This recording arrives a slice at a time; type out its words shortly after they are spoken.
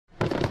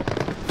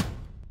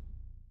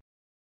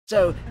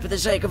So, for the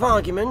sake of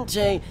argument,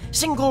 a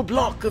single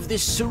block of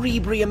this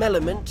cerebrium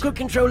element could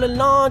control a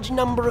large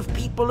number of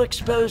people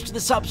exposed to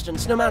the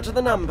substance, no matter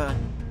the number.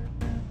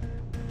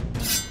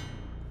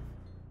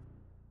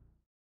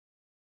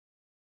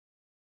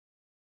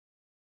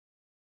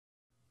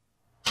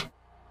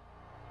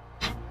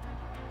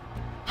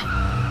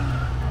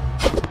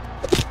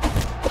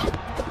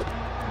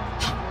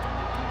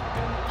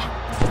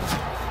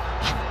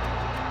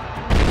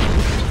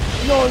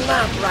 Your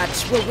lab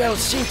rats were well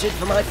suited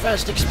for my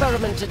first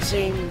experiment, it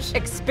seems.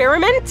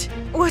 Experiment?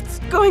 What's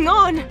going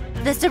on?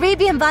 The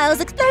cerebrium vials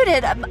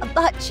exploded,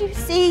 but you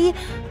see...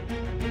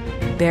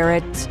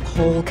 Barrett,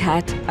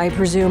 polecat, I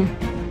presume?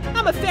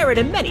 I'm a ferret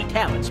of many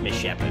talents, Miss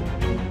Shepherd.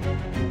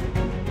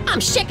 I'm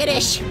sick of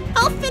this.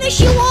 I'll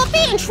finish you off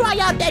and try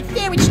out that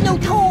ferret's new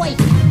toy.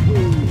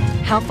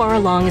 How far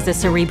along is the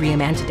cerebrium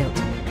antidote?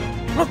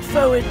 Look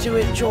forward to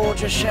it,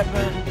 Georgia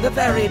Shepherd. The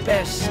very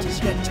best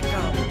is yet to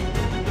come.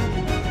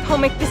 I'll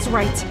make this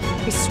right,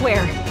 I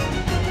swear.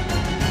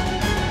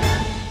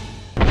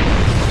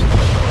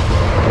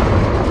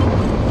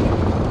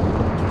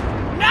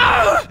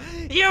 No!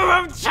 You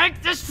won't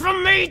take this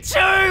from me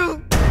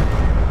too!